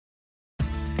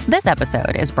This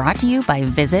episode is brought to you by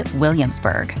Visit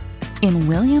Williamsburg. In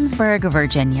Williamsburg,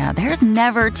 Virginia, there's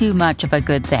never too much of a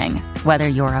good thing. Whether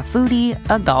you're a foodie,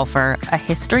 a golfer, a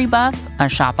history buff, a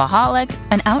shopaholic,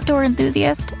 an outdoor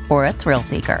enthusiast, or a thrill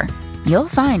seeker, you'll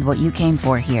find what you came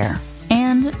for here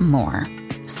and more.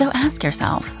 So ask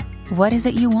yourself, what is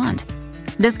it you want?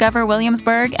 Discover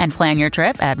Williamsburg and plan your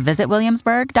trip at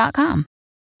visitwilliamsburg.com.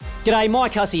 G'day,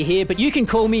 Mike Hussey here, but you can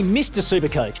call me Mr.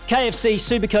 Supercoach. KFC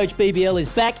Supercoach BBL is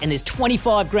back and there's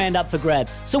 25 grand up for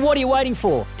grabs. So what are you waiting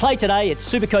for? Play today at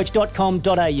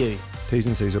supercoach.com.au. T's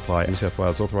and C's apply. New South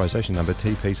Wales authorisation number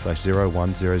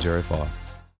TP/01005.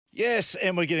 Yes,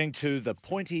 and we're getting to the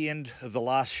pointy end of the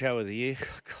last show of the year.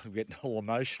 God, I'm getting all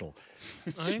emotional.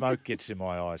 Smoke gets in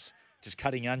my eyes. Just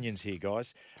cutting onions here,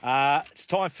 guys. It's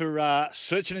time for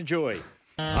Search and Enjoy.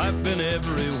 I've been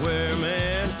everywhere,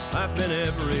 man. I've been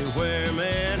everywhere,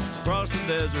 man. Across the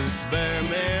deserts bare,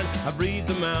 man. I breathe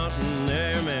the mountain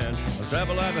air, man. Of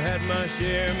travel I've had my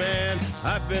share, man.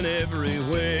 I've been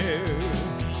everywhere.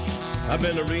 I've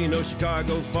been to Reno,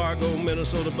 Chicago, Fargo,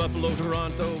 Minnesota, Buffalo,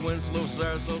 Toronto, Winslow,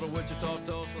 Sarasota, Wichita,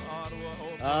 Tulsa,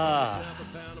 Ottawa.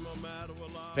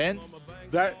 Ben?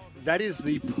 That is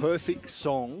the perfect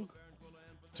song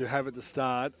to have at the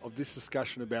start of this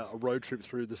discussion about a road trip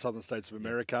through the southern states of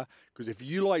America. Because if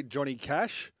you like Johnny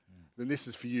Cash, then this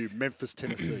is for you, Memphis,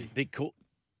 Tennessee. Big cool.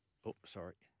 Oh,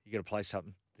 sorry. You got to play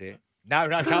something there. No,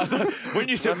 can't. When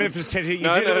you said Memphis, Tennessee, you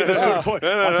did it with the sort of point.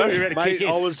 I thought you were ready to kick in.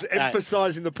 I was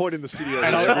emphasising the point in the studio.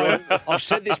 And I've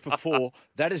said this before.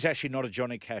 That is actually not a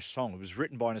Johnny Cash song. It was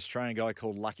written by an Australian guy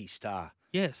called Lucky Star.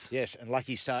 Yes. Yes, and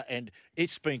Lucky Star. And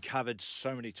it's been covered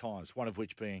so many times, one of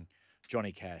which being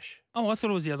Johnny Cash. Oh, I thought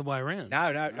it was the other way around.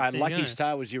 No. Lucky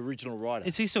Star was the original writer.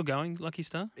 Is he still going, Lucky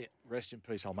Star? Yeah, rest in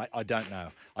peace, old mate. I don't know.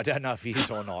 I don't know if he is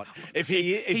or not. If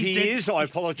he is, I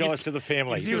apologise to the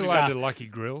family. Is he related to Lucky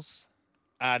Grills?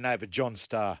 No, but John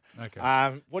Starr.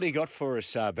 Okay. What do you got for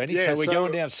us, Benny? Yeah, so we're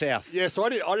going down south. Yeah, so I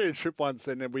did a trip once,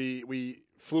 and then we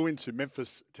flew into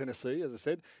Memphis, Tennessee, as I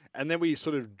said, and then we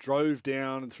sort of drove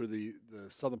down through the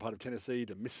southern part of Tennessee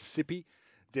to Mississippi,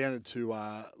 down into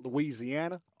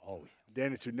Louisiana.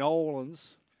 Down into New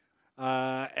Orleans,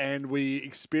 and we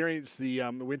experienced the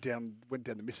went down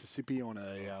the Mississippi on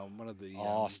a one of the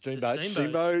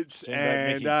steamboats,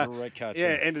 and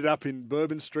ended up in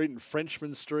Bourbon Street and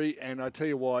Frenchman Street. And I tell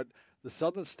you what, the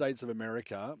southern states of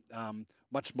America,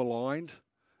 much maligned,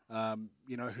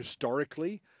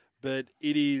 historically, but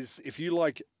it is if you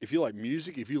like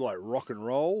music, if you like rock and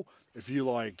roll, if you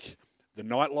like the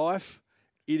nightlife,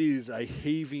 it is a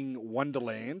heaving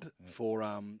wonderland for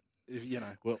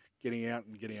getting out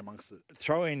and getting amongst it.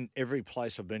 Throw in every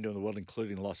place I've been to in the world,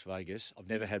 including Las Vegas. I've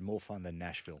never had more fun than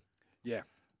Nashville. Yeah.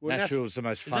 Well, Nashville was the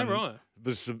most fun. Is that right?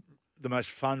 Was the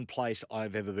most fun place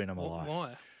I've ever been in my life.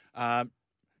 Why?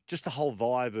 Just the whole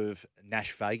vibe of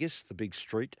Nash Vegas, the big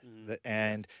street,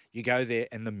 and you go there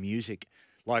and the music,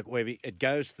 like where it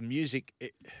goes, the music,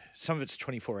 some of it's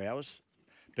 24 hours.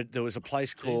 But there was a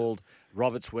place called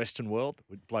Robert's Western World.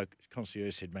 Bloke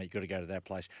concierge said, mate, you've got to go to that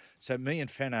place. So me and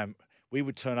Fano, we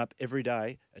would turn up every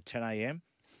day at 10 a.m.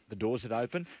 The doors would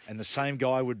open, and the same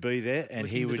guy would be there, and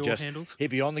Licking the door handles? He'd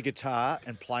be on the guitar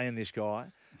and playing this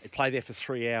guy. He'd play there for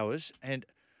 3 hours, and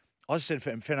I said,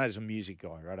 Fano's a music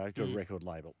guy, right? I've got a record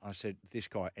label. I said, this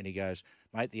guy, and he goes,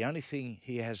 mate, the only thing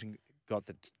he hasn't got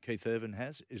that Keith Urban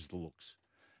has is the looks.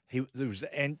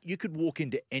 And you could walk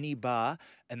into any bar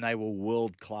and they were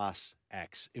world-class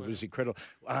acts. It was incredible.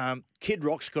 Kid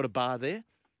Rock's got a bar there,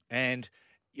 and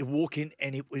you walk in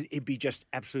and it'd be just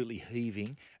absolutely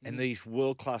heaving, and these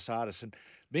world-class artists. And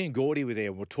me and Gordy were there,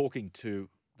 and we're talking to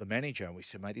the manager, and we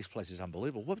said, mate, this place is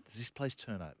unbelievable. What does this place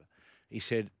turn over? He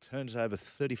said, turns over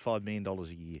 $35 million a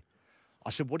year.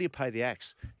 I said, what do you pay the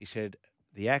acts? He said,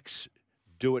 the acts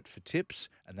do it for tips,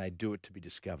 and they do it to be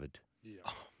discovered. Yeah.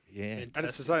 Yeah, and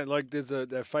it's the same. Like there's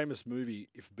that famous movie,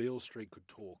 If Beale Street Could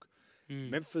Talk.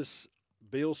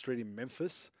 Beale Street in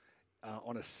Memphis,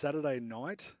 on a Saturday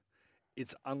night,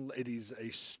 it is a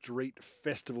street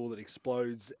festival that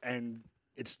explodes, and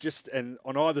it's just and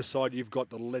on either side you've got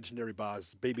the legendary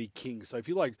bars, BB King. So if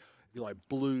you like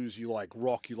blues, you like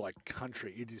rock, you like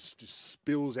country, it just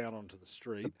spills out onto the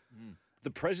street.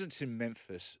 The presence in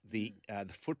Memphis, the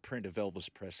footprint of Elvis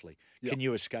Presley. Can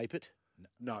you escape it?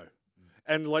 No.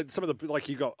 And like some of the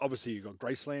you got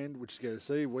Graceland, which you get to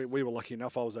see. We were lucky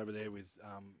enough. I was over there with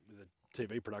a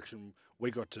TV production.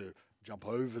 We got to jump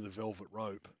over the velvet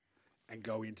rope and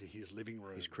go into his living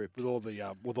room, his crypt, with all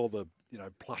the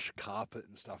plush carpet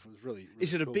and stuff. It was really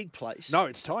Is it cool. A big place? No,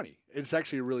 it's tiny. It's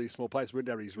actually a really small place. We went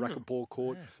down to his racquetball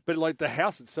court, but like the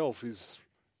house itself is,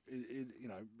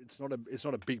 it's not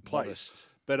a big place. Modest.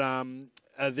 But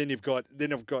then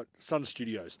I've got Sun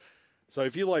Studios. So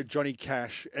if you like Johnny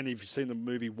Cash, and if you've seen the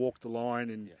movie Walk the Line,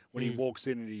 and when he walks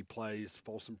in and he plays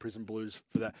Folsom Prison Blues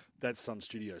for that's Sun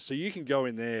Studios. So you can go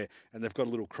in there, and they've got a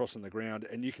little cross on the ground,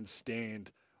 and you can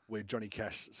stand where Johnny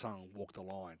Cash sung Walk the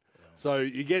Line. Wow. So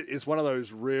it's one of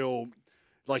those real,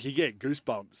 like you get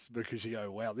goosebumps because you go,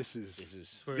 wow, this is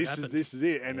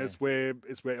it, and it's where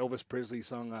Elvis Presley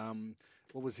sung.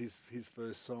 What was his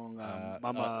first song?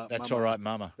 Mama. That's All Right,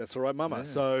 Mama. That's All Right, Mama. Yeah.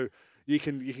 So you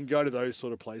can go to those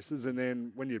sort of places, and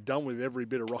then when you're done with every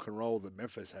bit of rock and roll that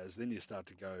Memphis has, then you start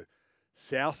to go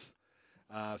south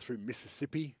through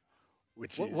Mississippi,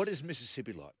 what is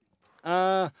Mississippi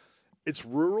like? It's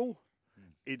rural.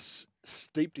 It's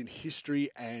steeped in history,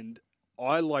 and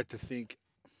I like to think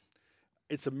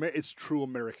it's true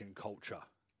American culture.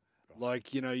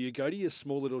 Like, you go to your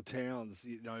small little towns,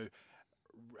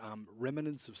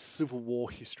 remnants of Civil War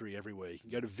history everywhere. You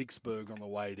can go to Vicksburg on the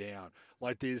way down.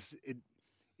 Like it's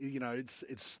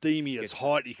steamy, it's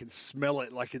hot, you can smell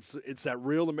it. Like it's that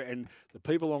real, and the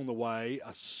people along the way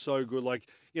are so good. Like,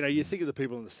 you think of the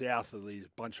people in the South are these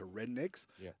bunch of rednecks.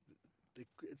 Yeah.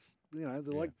 They're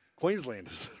like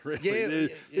Queenslanders. Really.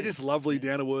 They're just lovely,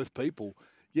 down to earth people.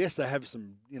 Yes, they have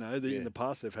some. In the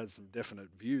past they've had some definite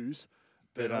views,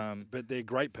 but they're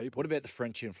great people. What about the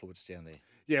French influence down there?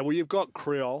 Yeah, well, you've got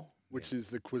Creole, which is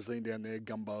the cuisine down there,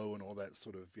 gumbo and all that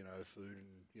sort of food,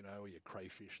 and your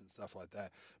crayfish and stuff like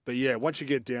that. But yeah, once you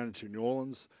get down to New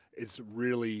Orleans, it's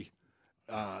really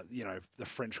the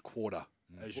French Quarter,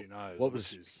 as you know.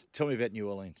 Tell me about New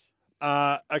Orleans.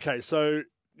 Okay, so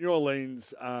New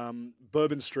Orleans,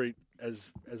 Bourbon Street,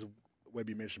 as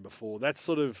Webby mentioned before, that's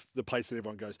sort of the place that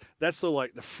everyone goes. That's sort of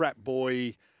like the frat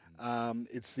boy.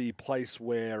 It's the place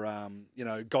where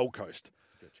Gold Coast.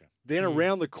 Gotcha. Then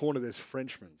around the corner, there's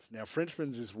Frenchman's. Now,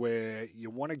 Frenchman's is where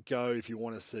you want to go if you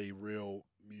want to see real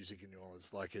music in New Orleans.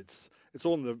 Like it's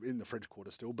all in the French Quarter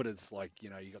still, but it's like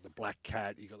you got the Black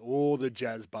Cat, you got all the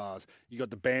jazz bars, you got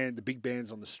the big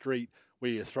bands on the street where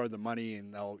you throw the money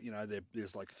in. They'll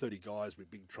there's like 30 guys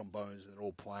with big trombones and they're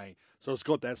all playing. So it's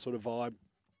got that sort of vibe.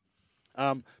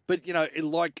 But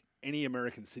like any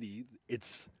American city,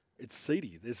 it's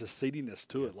seedy. There's a seediness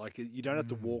to it. Like you don't have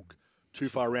to walk too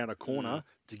far around a corner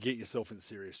to get yourself in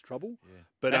serious trouble. Yeah.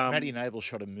 But Matty Noble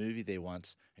shot a movie there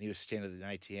once, and he was standing at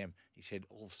an ATM. He said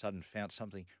all of a sudden found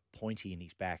something pointy in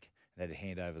his back and had to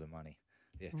hand over the money.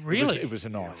 Yeah. Really? It was a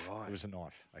knife. Yeah, right. It was a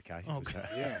knife. Okay. Okay.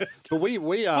 Yeah. But we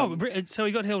so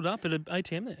he got held up at an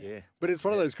ATM there. Yeah. But it's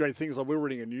one of those great things. Like we were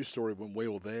reading a news story when we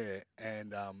were there,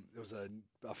 and there was a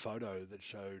photo that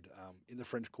showed in the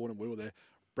French Quarter when we were there,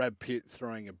 Brad Pitt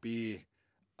throwing a beer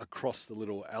across the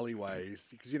little alleyways,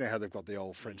 because you know how they've got the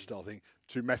old French style thing,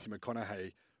 to Matthew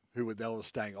McConaughey, they were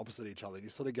staying opposite each other. And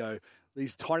you sort of go,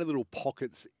 these tiny little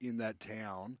pockets in that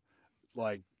town,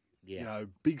 like,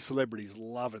 big celebrities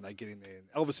love it. They get in there. And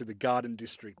obviously, the Garden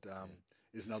District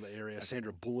is another area. Okay.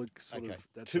 Sandra Bullock, sort of.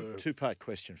 That's two-part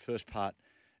question. First part,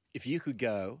 if you could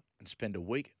go and spend a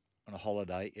week on a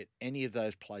holiday at any of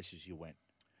those places you went,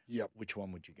 which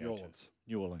one would you go to?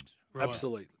 New Orleans. Right.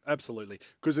 Absolutely.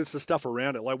 Because it's the stuff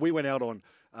around it. Like we went out on,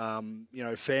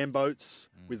 fan boats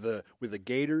with the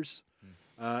gators,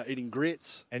 eating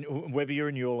grits. And Webber, you're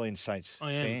a New Orleans Saints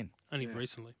fan. Only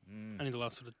recently. Only the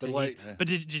last sort of 10 years. But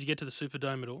did you get to the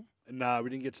Superdome at all? No, we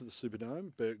didn't get to the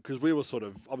Superdome, but because we were sort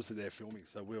of obviously there filming,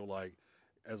 so we were like,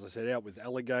 as I said, out with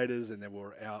alligators, and then we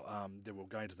were out. Then we were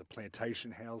going to the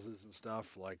plantation houses and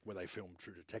stuff, like where they filmed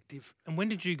True Detective. And when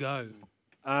did you go?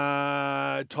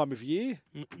 Time of year?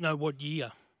 No, what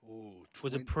year?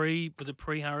 Was it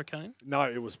pre-hurricane? No,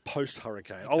 it was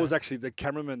post-hurricane. Okay. I was actually, the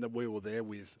cameraman that we were there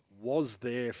with was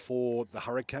there for the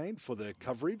hurricane, for the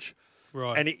coverage.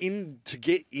 Right. And to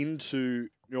get into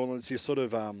New Orleans, you sort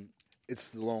of, it's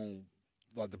the long,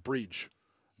 like the bridge,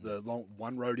 the long,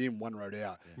 one road in, one road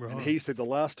out. Yeah. Right. And he said the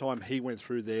last time he went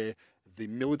through there, the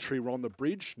military were on the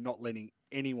bridge, not letting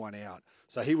anyone out.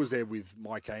 So he was there with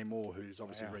Mike Amor, who's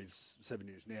obviously reads 7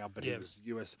 News now, but he was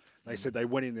US. They said they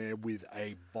went in there with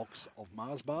a box of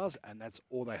Mars bars, and that's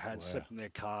all they had set in their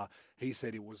car. He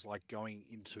said it was like going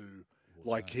into,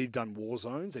 he'd done war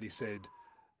zones, and he said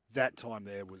that time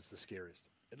there was the scariest.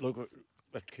 Look, we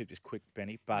have to keep this quick,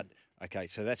 Benny, but okay,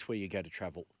 so that's where you go to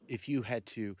travel. If you had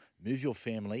to move your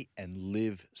family and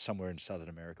live somewhere in Southern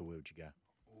America, where would you go?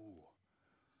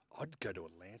 I'd go to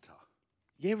Atlanta.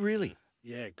 Yeah, really?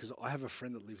 Yeah, because I have a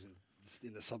friend that lives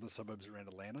in the southern suburbs around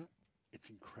Atlanta. It's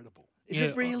incredible. Is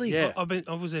it really? I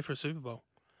was there for a Super Bowl.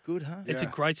 Good, huh? It's a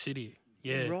great city.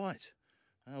 Yeah. Right.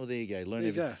 Oh, well, there you go. Learn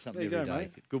something every day.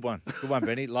 Mate. Good one. Good one,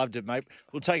 Benny. Loved it, mate.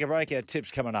 We'll take a break. Our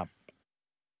tips coming up.